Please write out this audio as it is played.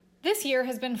This year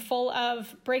has been full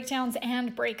of breakdowns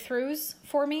and breakthroughs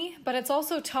for me, but it's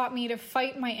also taught me to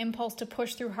fight my impulse to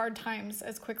push through hard times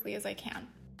as quickly as I can.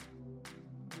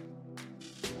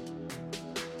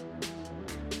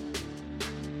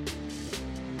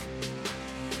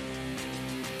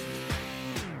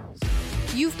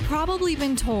 You've probably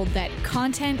been told that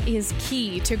content is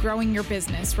key to growing your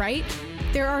business, right?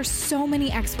 There are so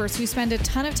many experts who spend a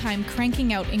ton of time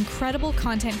cranking out incredible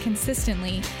content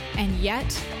consistently, and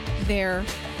yet they're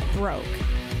broke.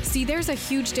 See, there's a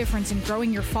huge difference in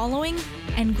growing your following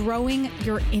and growing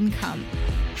your income.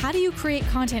 How do you create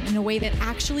content in a way that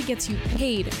actually gets you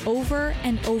paid over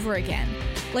and over again?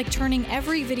 Like turning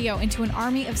every video into an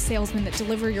army of salesmen that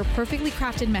deliver your perfectly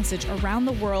crafted message around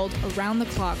the world, around the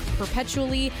clock,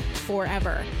 perpetually,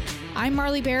 forever. I'm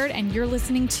Marley Baird, and you're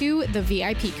listening to The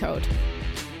VIP Code.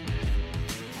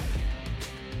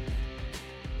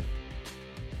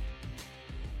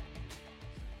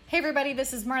 Hey everybody,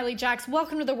 this is Marley Jax.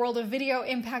 Welcome to the world of video,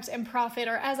 impact, and profit,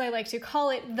 or as I like to call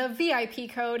it, the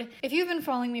VIP Code. If you've been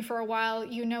following me for a while,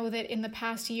 you know that in the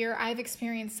past year, I've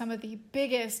experienced some of the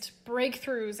biggest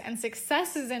breakthroughs and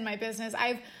successes in my business.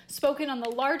 I've spoken on the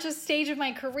largest stage of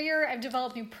my career. I've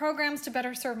developed new programs to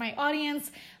better serve my audience.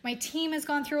 My team has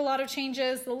gone through a lot of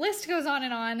changes. The list goes on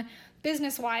and on.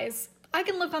 Business-wise, I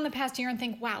can look on the past year and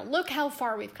think, wow, look how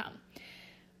far we've come.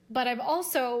 But I've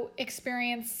also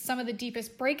experienced some of the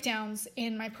deepest breakdowns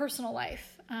in my personal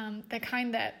life, the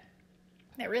kind that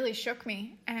really shook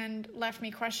me and left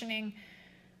me questioning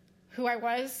who I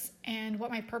was and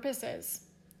what my purpose is.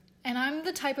 And I'm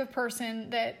the type of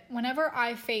person that whenever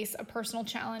I face a personal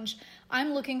challenge,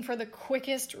 I'm looking for the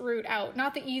quickest route out,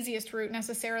 not the easiest route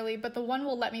necessarily, but the one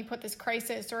will let me put this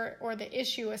crisis or the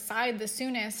issue aside the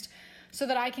soonest, so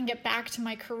that I can get back to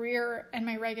my career and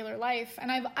my regular life.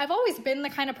 And I've always been the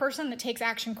kind of person that takes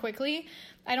action quickly.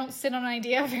 I don't sit on an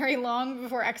idea very long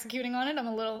before executing on it.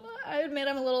 I admit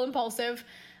I'm a little impulsive,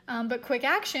 but quick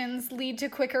actions lead to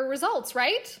quicker results,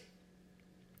 right?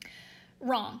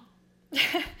 Wrong.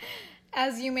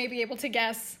 As you may be able to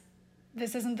guess,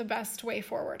 this isn't the best way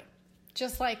forward.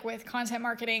 Just like with content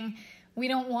marketing, we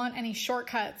don't want any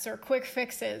shortcuts or quick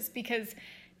fixes, because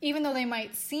even though they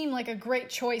might seem like a great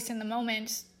choice in the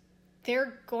moment,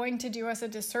 they're going to do us a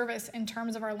disservice in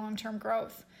terms of our long-term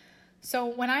growth. So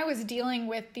when I was dealing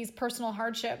with these personal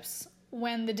hardships,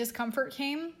 when the discomfort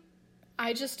came,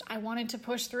 I wanted to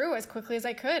push through as quickly as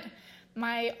I could.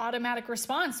 My automatic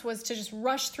response was to just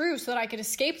rush through so that I could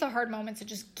escape the hard moments and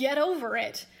just get over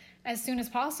it as soon as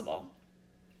possible.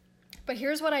 But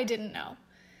here's what I didn't know.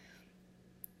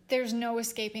 There's no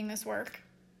escaping this work.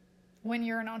 When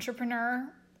you're an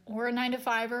entrepreneur, or a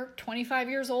 9-to-5, or 25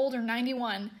 years old, or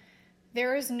 91,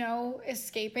 there is no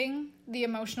escaping the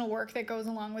emotional work that goes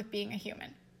along with being a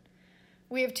human.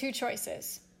 We have two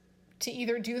choices: to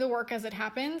either do the work as it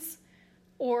happens,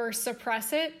 or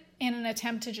suppress it in an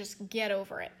attempt to just get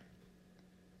over it.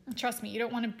 Trust me, you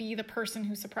don't want to be the person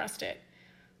who suppressed it,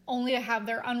 only to have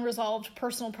their unresolved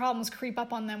personal problems creep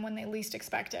up on them when they least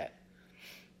expect it.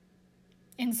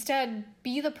 Instead,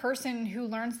 be the person who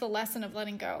learns the lesson of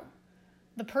letting go.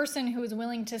 The person who is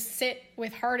willing to sit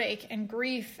with heartache and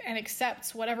grief and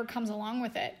accepts whatever comes along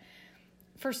with it.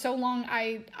 For so long,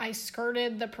 I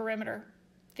skirted the perimeter,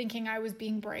 thinking I was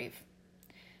being brave.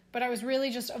 But I was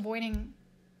really just avoiding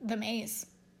the maze.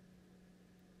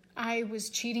 I was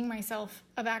cheating myself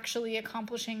of actually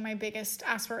accomplishing my biggest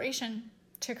aspiration,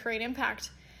 to create impact.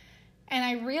 And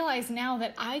I realize now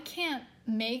that I can't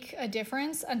make a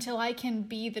difference until I can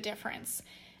be the difference.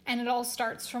 And it all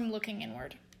starts from looking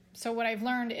inward. So what I've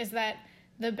learned is that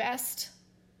the best,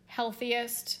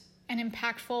 healthiest, and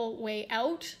impactful way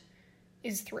out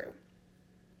is through.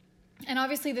 And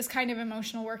obviously this kind of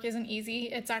emotional work isn't easy.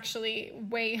 It's actually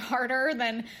way harder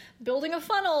than building a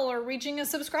funnel or reaching a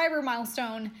subscriber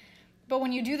milestone. But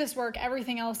when you do this work,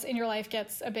 everything else in your life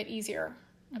gets a bit easier,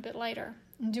 a bit lighter.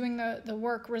 And doing the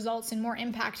work results in more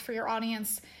impact for your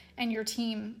audience and your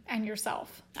team and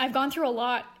yourself. I've gone through a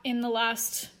lot in the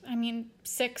last,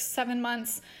 6-7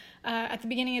 months. At the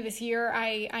beginning of this year,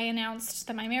 I announced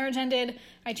that my marriage ended.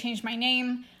 I changed my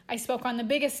name. I spoke on the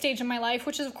biggest stage of my life,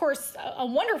 which is, of course, a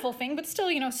wonderful thing, but still,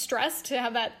 stress to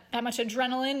have that much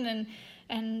adrenaline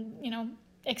and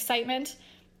excitement.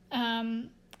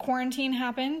 Quarantine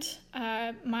happened.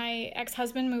 My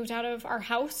ex-husband moved out of our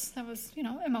house. That was,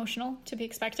 emotional, to be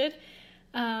expected.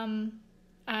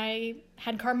 I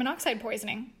had carbon monoxide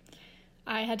poisoning.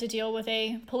 I had to deal with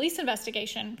a police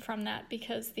investigation from that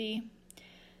because the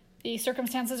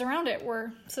circumstances around it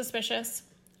were suspicious.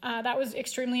 That was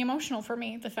extremely emotional for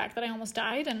me, the fact that I almost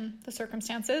died and the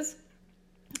circumstances.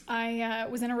 I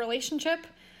was in a relationship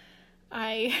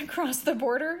I crossed the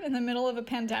border in the middle of a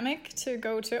pandemic to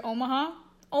go to Omaha,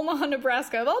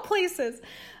 Nebraska, of all places,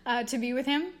 to be with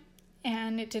him.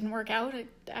 And it didn't work out.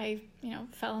 I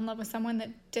fell in love with someone that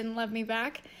didn't love me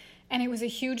back. And it was a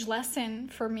huge lesson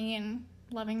for me in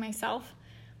loving myself.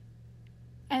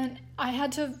 And I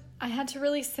had to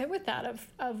really sit with that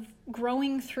of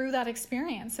growing through that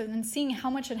experience and then seeing how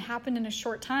much had happened in a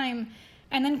short time.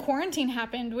 And then quarantine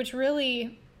happened, which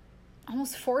really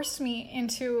almost forced me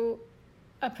into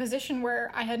a position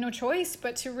where I had no choice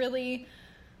but to really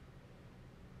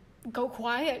go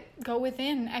quiet, go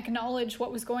within, acknowledge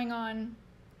what was going on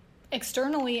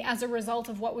externally as a result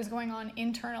of what was going on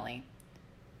internally.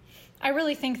 I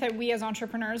really think that we as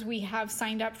entrepreneurs, we have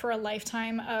signed up for a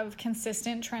lifetime of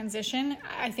consistent transition.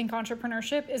 I think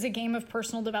entrepreneurship is a game of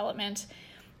personal development.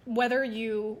 Whether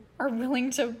you are willing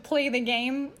to play the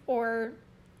game or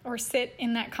sit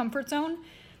in that comfort zone,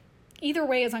 either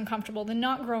way is uncomfortable. The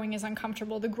not growing is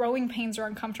uncomfortable. The growing pains are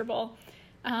uncomfortable.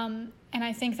 And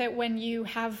I think that when you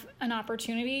have an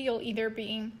opportunity,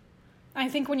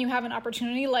 when you have an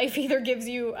opportunity, life either gives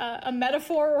you a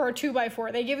metaphor or a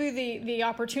 2x4. They give you the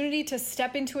opportunity to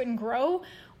step into it and grow,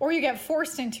 or you get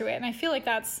forced into it. And I feel like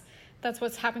that's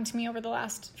what's happened to me over the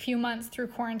last few months through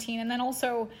quarantine. And then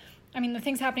also, the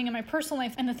things happening in my personal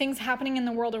life and the things happening in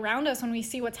the world around us when we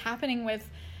see what's happening with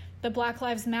the Black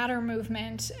Lives Matter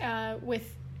movement,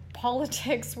 with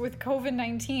politics, with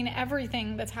COVID-19,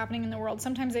 everything that's happening in the world.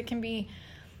 Sometimes it can be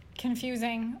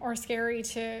confusing or scary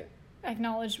to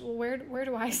acknowledge, well, where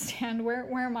do I stand? Where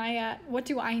am I at? What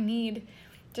do I need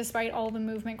despite all the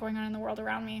movement going on in the world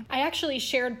around me? I actually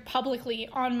shared publicly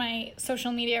on my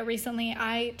social media recently,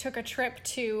 I took a trip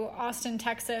to Austin,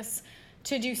 Texas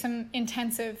to do some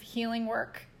intensive healing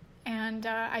work. And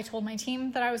I told my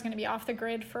team that I was going to be off the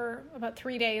grid for about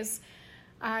 3 days.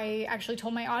 I actually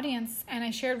told my audience, and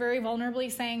I shared very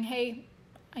vulnerably saying, hey,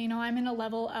 I'm in a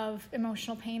level of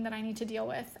emotional pain that I need to deal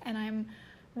with. And I'm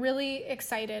really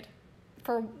excited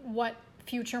for what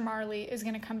future Marley is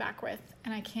going to come back with.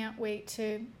 And I can't wait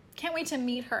to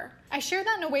meet her. I shared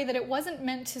that in a way that it wasn't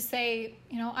meant to say,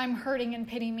 I'm hurting and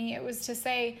pity me. It was to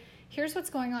say, here's what's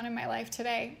going on in my life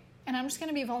today. And I'm just going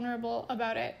to be vulnerable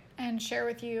about it and share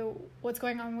with you what's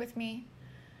going on with me.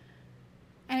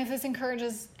 And if this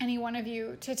encourages any one of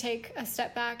you to take a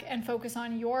step back and focus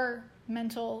on your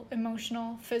mental,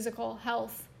 emotional, physical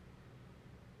health,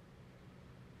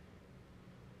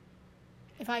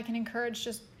 if I can encourage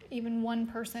just even one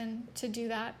person to do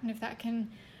that, and if that can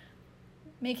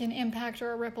make an impact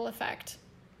or a ripple effect,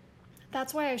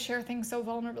 that's why I share things so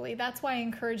vulnerably. That's why I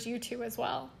encourage you to as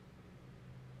well.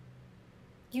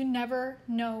 You never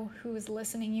know who is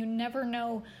listening. You never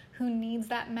know who needs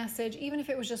that message, even if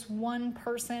it was just one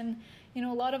person. A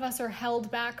lot of us are held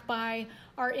back by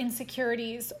our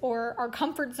insecurities or our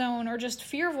comfort zone or just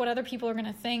fear of what other people are going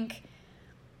to think.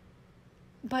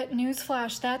 But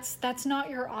newsflash, that's not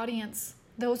your audience.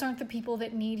 Those aren't the people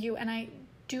that need you. And I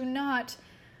do not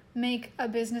make a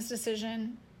business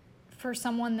decision for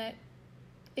someone that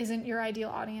isn't your ideal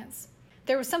audience.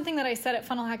 There was something that I said at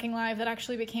Funnel Hacking Live that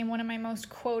actually became one of my most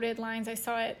quoted lines. I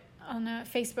saw it on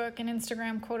Facebook and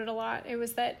Instagram quoted a lot. It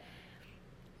was that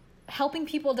helping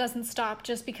people doesn't stop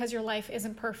just because your life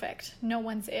isn't perfect. No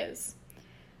one's is.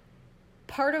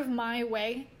 Part of my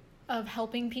way of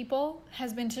helping people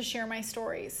has been to share my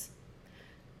stories.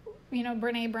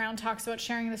 Brene Brown talks about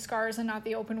sharing the scars and not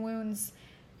the open wounds.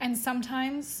 And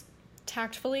sometimes,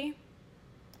 tactfully,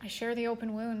 I share the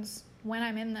open wounds when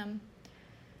I'm in them.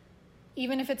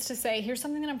 Even if it's to say, here's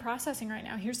something that I'm processing right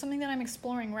now. Here's something that I'm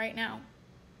exploring right now.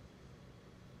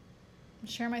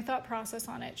 Share my thought process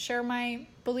on it. Share my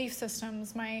belief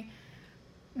systems, my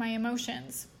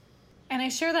emotions. And I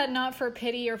share that not for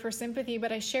pity or for sympathy,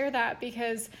 but I share that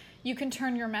because you can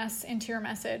turn your mess into your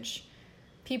message.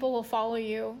 People will follow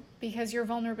you because your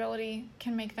vulnerability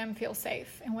can make them feel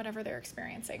safe in whatever they're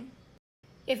experiencing.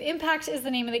 If impact is the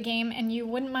name of the game and you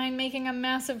wouldn't mind making a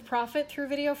massive profit through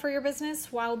video for your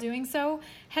business while doing so,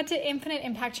 head to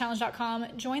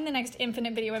infiniteimpactchallenge.com, join the next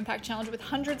Infinite Video Impact Challenge with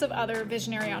hundreds of other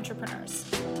visionary entrepreneurs.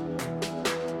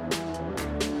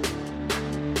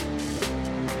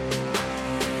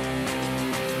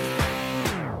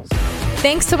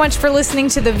 Thanks so much for listening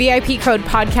to the VIP Code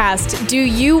podcast. Do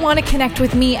you want to connect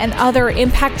with me and other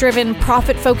impact-driven,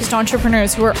 profit-focused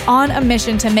entrepreneurs who are on a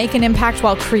mission to make an impact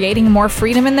while creating more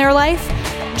freedom in their life?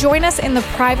 Join us in the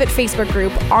private Facebook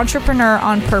group, Entrepreneur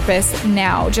on Purpose,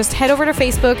 now. Just head over to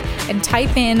Facebook and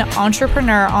type in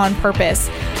Entrepreneur on Purpose.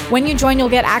 When you join, you'll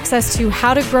get access to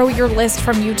how to grow your list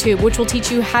from YouTube, which will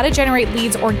teach you how to generate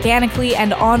leads organically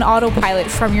and on autopilot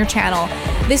from your channel.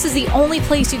 This is the only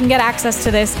place you can get access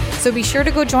to this, so be sure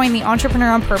to go join the Entrepreneur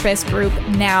on Purpose group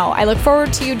now. I look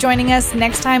forward to you joining us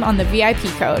next time on the VIP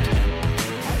Code.